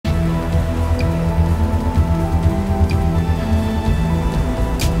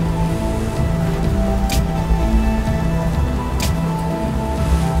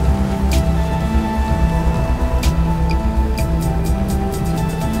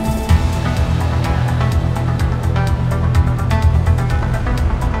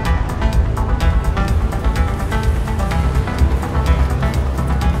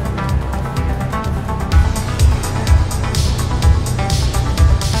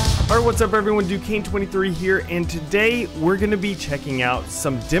Alright, what's up everyone, Duquesne23 here, and today we're going to be checking out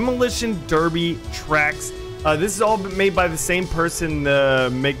some Demolition Derby tracks. This is all made by the same person,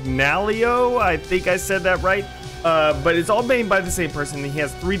 mcnallyo, I think I said that right. But it's all made by the same person. He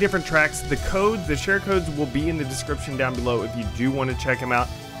has 3 different tracks. The codes, the share codes will be in the description down below if you do want to check them out.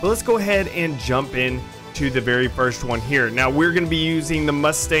 But let's go ahead and jump in to the very first one here. Now we're going to be using the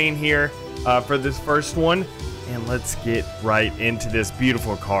Mustang here for this first one. And let's get right into this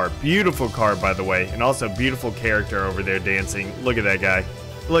beautiful car. Beautiful car, by the way. And also beautiful character over there dancing. Look at that guy.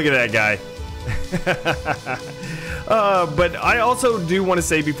 Look at that guy. But I also do want to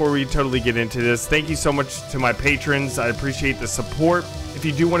say before we totally get into this, thank you so much to my patrons. I appreciate the support. If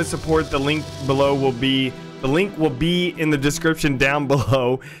you do want to support, the link below will be, in the description down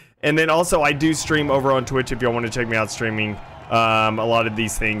below. And then also I do stream over on Twitch if y'all want to check me out streaming a lot of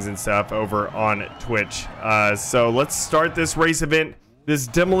these things and stuff over on Twitch. So let's start this race event, this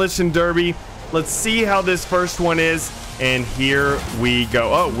Demolition Derby. Let's see how this first one is, and here we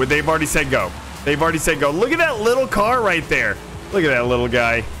go. Oh, they've already said go. They've already said go. Look at that little car right there. Look at that little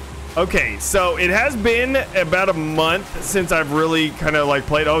guy. Okay, so it has been about a month since I've really kind of like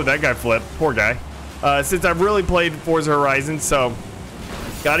played. Oh, that guy flipped. Poor guy. Since I've really played Forza Horizon, so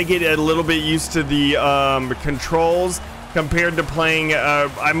got to get a little bit used to the controls. Compared to playing,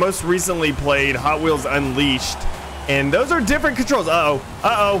 I most recently played Hot Wheels Unleashed, and those are different controls.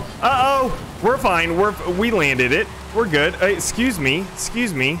 We're fine. We landed it. We're good. Excuse me.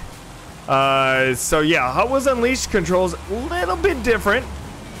 So yeah, Hot Wheels Unleashed controls a little bit different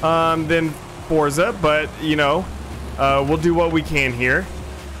than Forza, but you know, we'll do what we can here.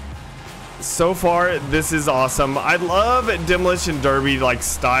 So far, this is awesome. I love Demolition Derby like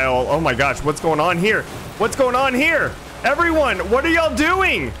style. Oh my gosh, what's going on here? What's going on here? Everyone, what are y'all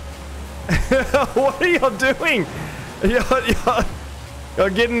doing? What are y'all doing? Y'all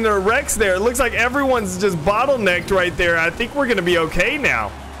getting the wrecks there. It looks like everyone's just bottlenecked right there. I think we're gonna be okay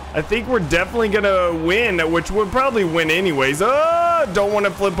now. I think we're definitely gonna win, which we'll probably win anyways. Oh, don't want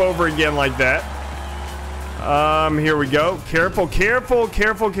to flip over again like that. Here we go. Careful.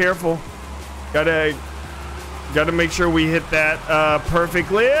 Gotta make sure we hit that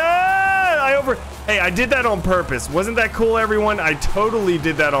perfectly. Hey, I did that on purpose. Wasn't that cool, everyone? I totally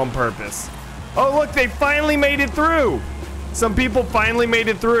did that on purpose. Oh, look, they finally made it through. Some people finally made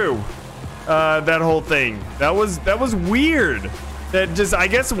it through that whole thing. That was weird. That just, I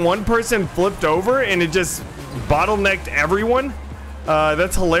guess one person flipped over and it just bottlenecked everyone.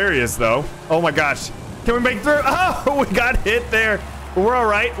 That's hilarious, though. Oh my gosh. Can we make it through? Oh, we got hit there. We're all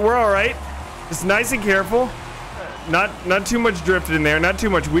right. We're all right. Just nice and careful. Not too much drift in there, not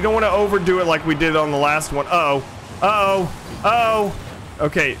too much. We don't want to overdo it like we did on the last one.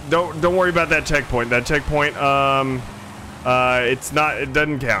 Okay, don't worry about that checkpoint. That checkpoint, it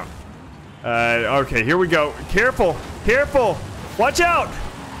doesn't count. Okay, here we go. Careful. Watch out.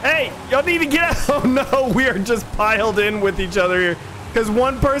 Hey, y'all need to get out. Oh no, we are just piled in with each other here because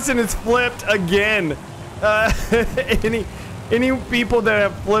one person is flipped again. Any people that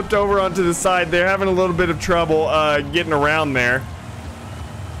have flipped over onto the side, they're having a little bit of trouble getting around there.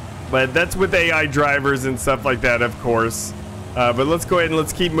 But that's with AI drivers and stuff like that, of course. But let's go ahead and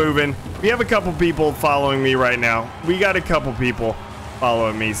let's keep moving. We have a couple people following me right now. We got a couple people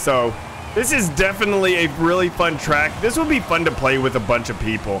following me. So this is definitely a really fun track. This would be fun to play with a bunch of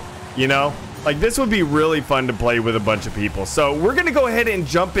people, you know? Like, this would be really fun to play with a bunch of people. So we're going to go ahead and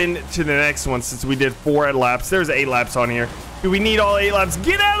jump into the next one since we did 4 laps. There's 8 laps on here. Do we need all 8 laps?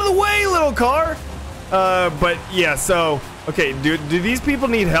 Get out of the way, little car! But yeah, so, okay, do these people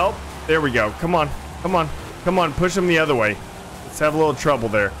need help? There we go. Come on. Push them the other way. Let's have a little trouble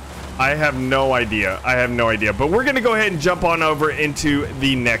there. I have no idea. But we're going to go ahead and jump on over into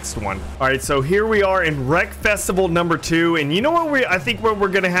the next one. All right, so here we are in Wreckfestival number 2. And you know what I think what we're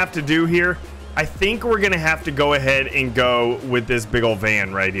going to have to do here? I think we're going to have to go ahead and go with this big old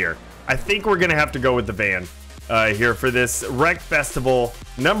van right here. I think we're going to have to go with the van. Here for this Wreckfestival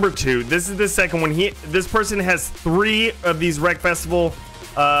number 2. This is the second one. This person has 3 of these Wreckfestival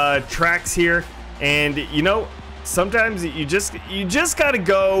tracks here, and you know, sometimes you just gotta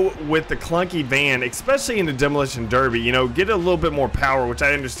go with the clunky van, especially in the Demolition Derby. You know, get a little bit more power, which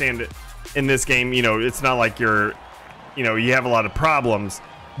I understand in this game. You know, it's not like you have a lot of problems,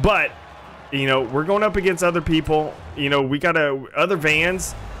 but you know, we're going up against other people. You know, other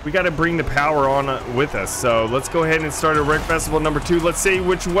vans. We got to bring the power on with us. So let's go ahead and start a Wreckfestival number 2. Let's see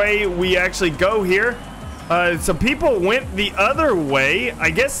which way we actually go here. Some people went the other way. I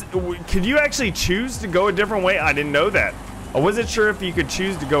guess, could you actually choose to go a different way? I didn't know that. I wasn't sure if you could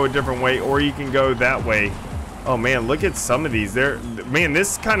choose to go a different way or you can go that way. Oh man, look at some of these. Man,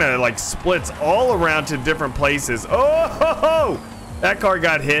 this kind of like splits all around to different places. Oh, ho, ho! That car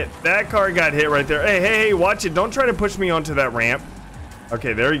got hit. That car got hit right there. Hey, watch it. Don't try to push me onto that ramp.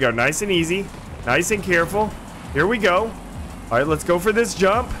 Okay, there you go. Nice and easy. Nice and careful. Here we go. All right, let's go for this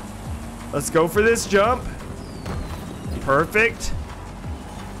jump. Let's go for this jump. Perfect.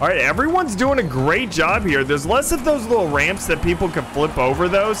 All right, everyone's doing a great job here. There's less of those little ramps that people can flip over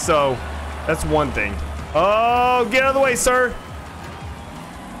though, so that's one thing. Oh, get out of the way, sir.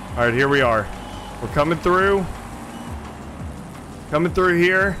 All right, here we are. We're coming through. Coming through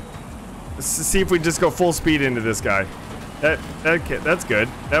here. Let's see if we just go full speed into this guy. That's good.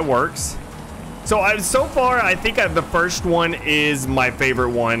 That works. So far, I think the first one is my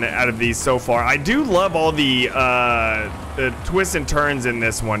favorite one out of these so far. I do love all the twists and turns in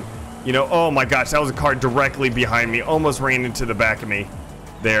this one. You know, oh my gosh, that was a car directly behind me. Almost ran into the back of me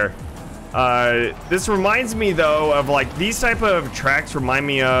there. This reminds me though of like these type of tracks remind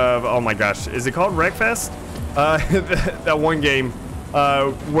me of, oh my gosh, is it called Wreckfest? That one game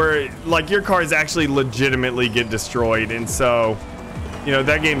where like your cars actually legitimately get destroyed, and so you know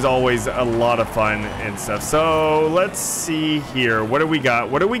that game's always a lot of fun and stuff. So let's see here, what do we got?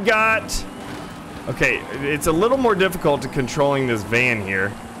 What do we got? Okay, it's a little more difficult to controlling this van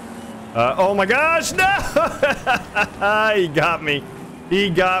here. Oh my gosh, no! He got me. He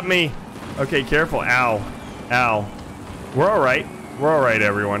got me. Okay, careful. Ow. Ow. We're all right. We're all right,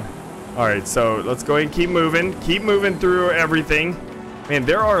 everyone. All right, so let's go ahead and keep moving. Keep moving through everything. Man,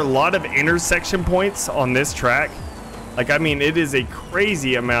 there are a lot of intersection points on this track. Like, I mean, it is a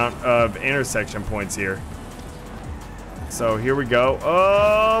crazy amount of intersection points here. So here we go.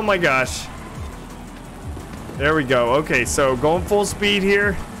 Oh my gosh. There we go. Okay, so going full speed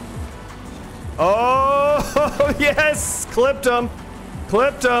here. Oh, yes! Clipped him.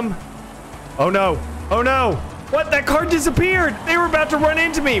 Clipped him. Oh no. Oh no. What? That car disappeared. They were about to run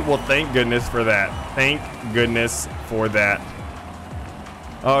into me. Well, thank goodness for that. Thank goodness for that.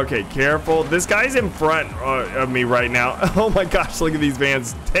 Okay, careful. This guy's in front of me right now. Oh my gosh, look at these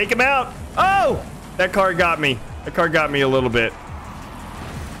vans. Take him out. Oh, that car got me. That car got me a little bit.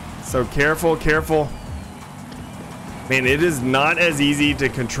 So careful, careful. Man, it is not as easy to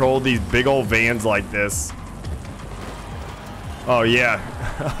control these big old vans like this. Oh yeah.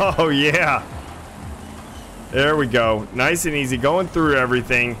 Oh yeah. There we go. Nice and easy. Going through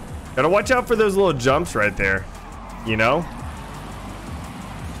everything. Gotta watch out for those little jumps right there. You know?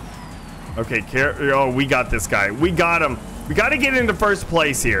 Okay, oh, we got this guy. We got him. We gotta get into first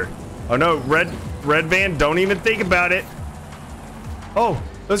place here. Oh no, red van, don't even think about it. Oh,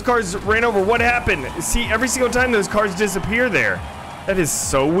 those cars ran over. What happened? See, every single time those cars disappear there. That is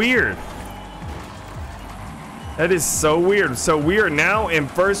so weird. That is so weird. So we are now in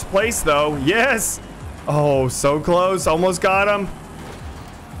first place though. Yes. Oh, so close. Almost got him.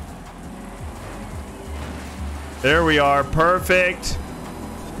 There we are. Perfect.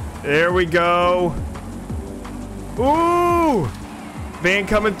 There we go. Ooh. Van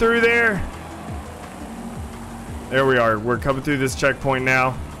coming through there. There we are. We're coming through this checkpoint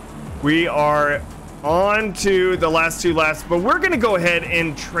now. We are on to the last two laps, but we're going to go ahead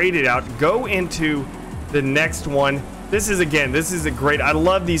and trade it out. Go into the next one. This is a great, I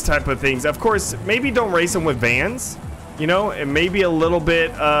love these type of things. Of course, maybe don't race them with vans, you know, it may be a little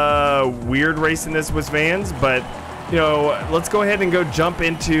bit weird racing this with vans, but you know, let's go ahead and go jump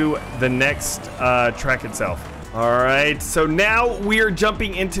into the next track itself. All right, so now we are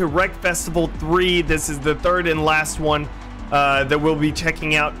jumping into Wreckfestival 3. This is the third and last one that we'll be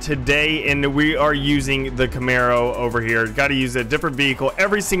checking out today, and we are using the Camaro over here. Got to use a different vehicle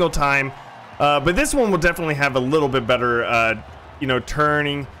every single time. But this one will definitely have a little bit better, you know,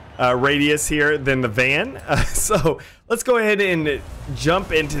 turning radius here than the van. So let's go ahead and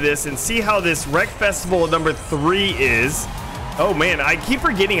jump into this and see how this Wreckfestival number 3 is. Oh man, I keep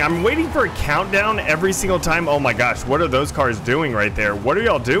forgetting. I'm waiting for a countdown every single time. Oh my gosh, what are those cars doing right there? What are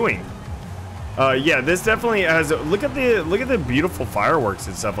y'all doing? Yeah, this definitely has. Look at the beautiful fireworks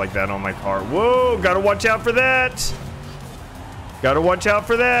and stuff like that on my car. Whoa, gotta watch out for that. Gotta watch out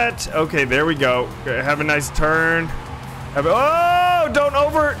for that. Okay, there we go. Have a nice turn. Oh, don't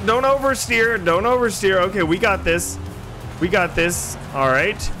oversteer. Don't oversteer. Okay, we got this. We got this. All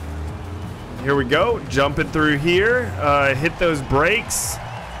right. Here we go. Jumping through here. Hit those brakes.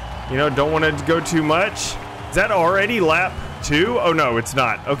 You know, don't want to go too much. Is that already lap 2? Oh no, it's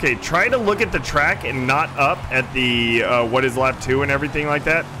not. Okay, try to look at the track and not up at the what is lap 2 and everything like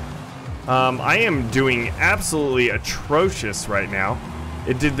that. I am doing absolutely atrocious right now.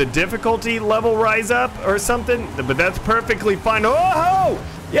 Did the difficulty level rise up or something? But that's perfectly fine. Oh!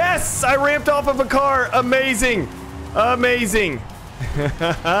 Yes, I ramped off of a car. Amazing. Amazing.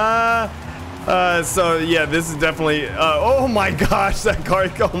 So yeah, this is definitely, oh my gosh, that car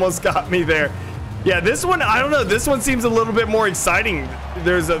almost got me there. Yeah, this one, I don't know, this one seems a little bit more exciting.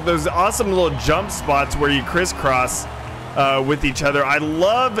 There's those awesome little jump spots where you crisscross with each other. I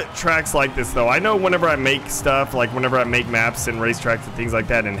love tracks like this though. I know whenever I make stuff, like whenever I make maps and racetracks and things like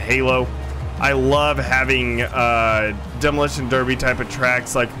that in Halo, I love having demolition derby type of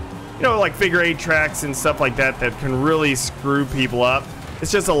tracks, like, you know, like figure 8 tracks and stuff like that that can really screw people up.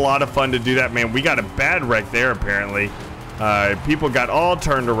 It's just a lot of fun to do that, man. We got a bad wreck there apparently. People got all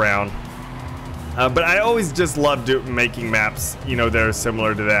turned around. But I always just love making maps, you know, that are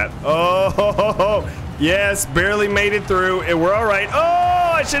similar to that. Oh, yes, barely made it through, and we're all right.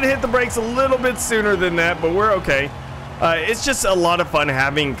 Oh, I should have hit the brakes a little bit sooner than that, but we're okay. It's just a lot of fun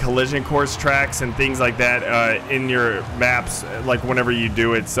having collision course tracks and things like that in your maps, like whenever you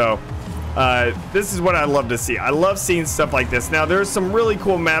do it. So this is what I love to see. I love seeing stuff like this. Now, there's some really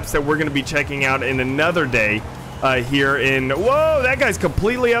cool maps that we're going to be checking out in another day. Here in, whoa, that guy's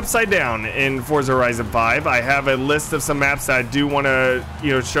completely upside down in Forza Horizon 5. I have a list of some maps that I do want to,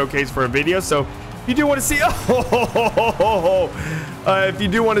 you know, showcase for a video. So if you do want to see, if you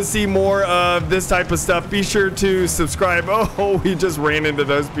do want to see more of this type of stuff, be sure to subscribe. Oh, we just ran into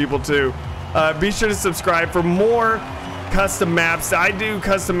those people too. Be sure to subscribe for more custom maps. I do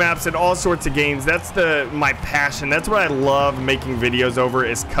custom maps in all sorts of games. That's my passion. That's what I love making videos over,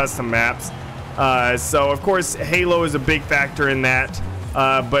 is custom maps. So of course Halo is a big factor in that,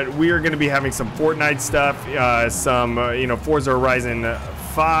 but we are going to be having some Fortnite stuff, some you know, Forza Horizon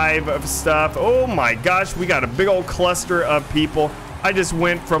 5 of stuff. Oh my gosh, we got a big old cluster of people. I just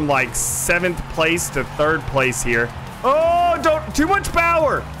went from like 7th place to 3rd place here. Oh, don't, too much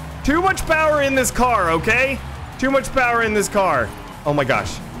power in this car. Okay, too much power in this car. Oh my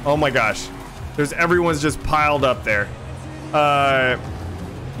gosh, oh my gosh, everyone's just piled up there.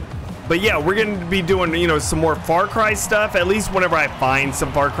 But yeah, we're going to be doing, you know, some more Far Cry stuff, at least whenever I find some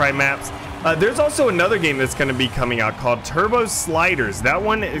Far Cry maps. There's also another game that's going to be coming out called Turbo Sliders. That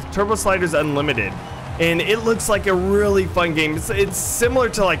one is Turbo Sliders Unlimited. And it looks like a really fun game. It's similar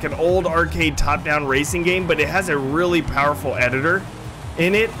to like an old arcade top-down racing game, but it has a really powerful editor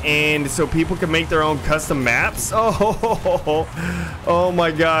in it. And so people can make their own custom maps. Oh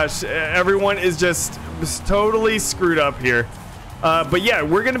my gosh. Everyone is just totally screwed up here. But yeah,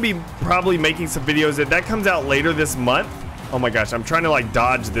 we're going to be probably making some videos that comes out later this month. Oh my gosh, I'm trying to like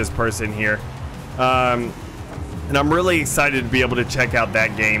dodge this person here. And I'm really excited to be able to check out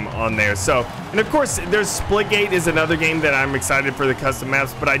that game on there. So, and of course, there's Splitgate is another game that I'm excited for the custom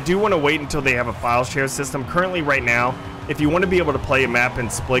maps, but I do want to wait until they have a file share system. Currently right now, if you want to be able to play a map in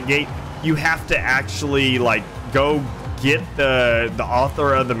Splitgate, you have to actually like go get the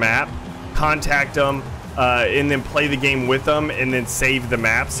author of the map, contact them, and then play the game with them, and then save the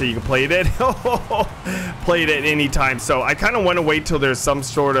map so you can play it at any time. So I kind of want to wait till there's some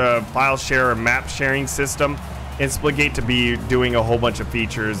sort of file share or map sharing system in Splitgate to be doing a whole bunch of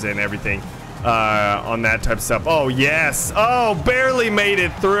features and everything on that type of stuff. Oh yes, oh, barely made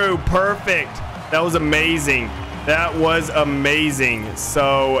it through. Perfect. That was amazing. That was amazing.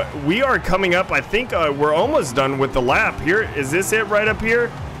 So we are coming up, I think we're almost done with the lap here. Is this it right up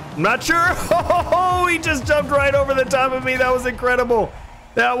here? I'm not sure. Oh, he just jumped right over the top of me. That was incredible.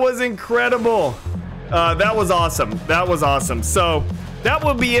 That was incredible. That was awesome. That was awesome. So that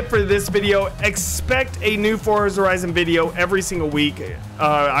will be it for this video. Expect a new Forza Horizon video every single week.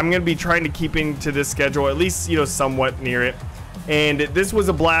 I'm going to be trying to keep into this schedule, at least, you know, somewhat near it. And this was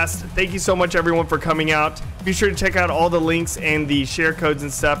a blast. Thank you so much, everyone, for coming out. Be sure to check out all the links and the share codes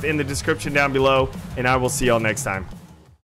and stuff in the description down below. And I will see y'all next time.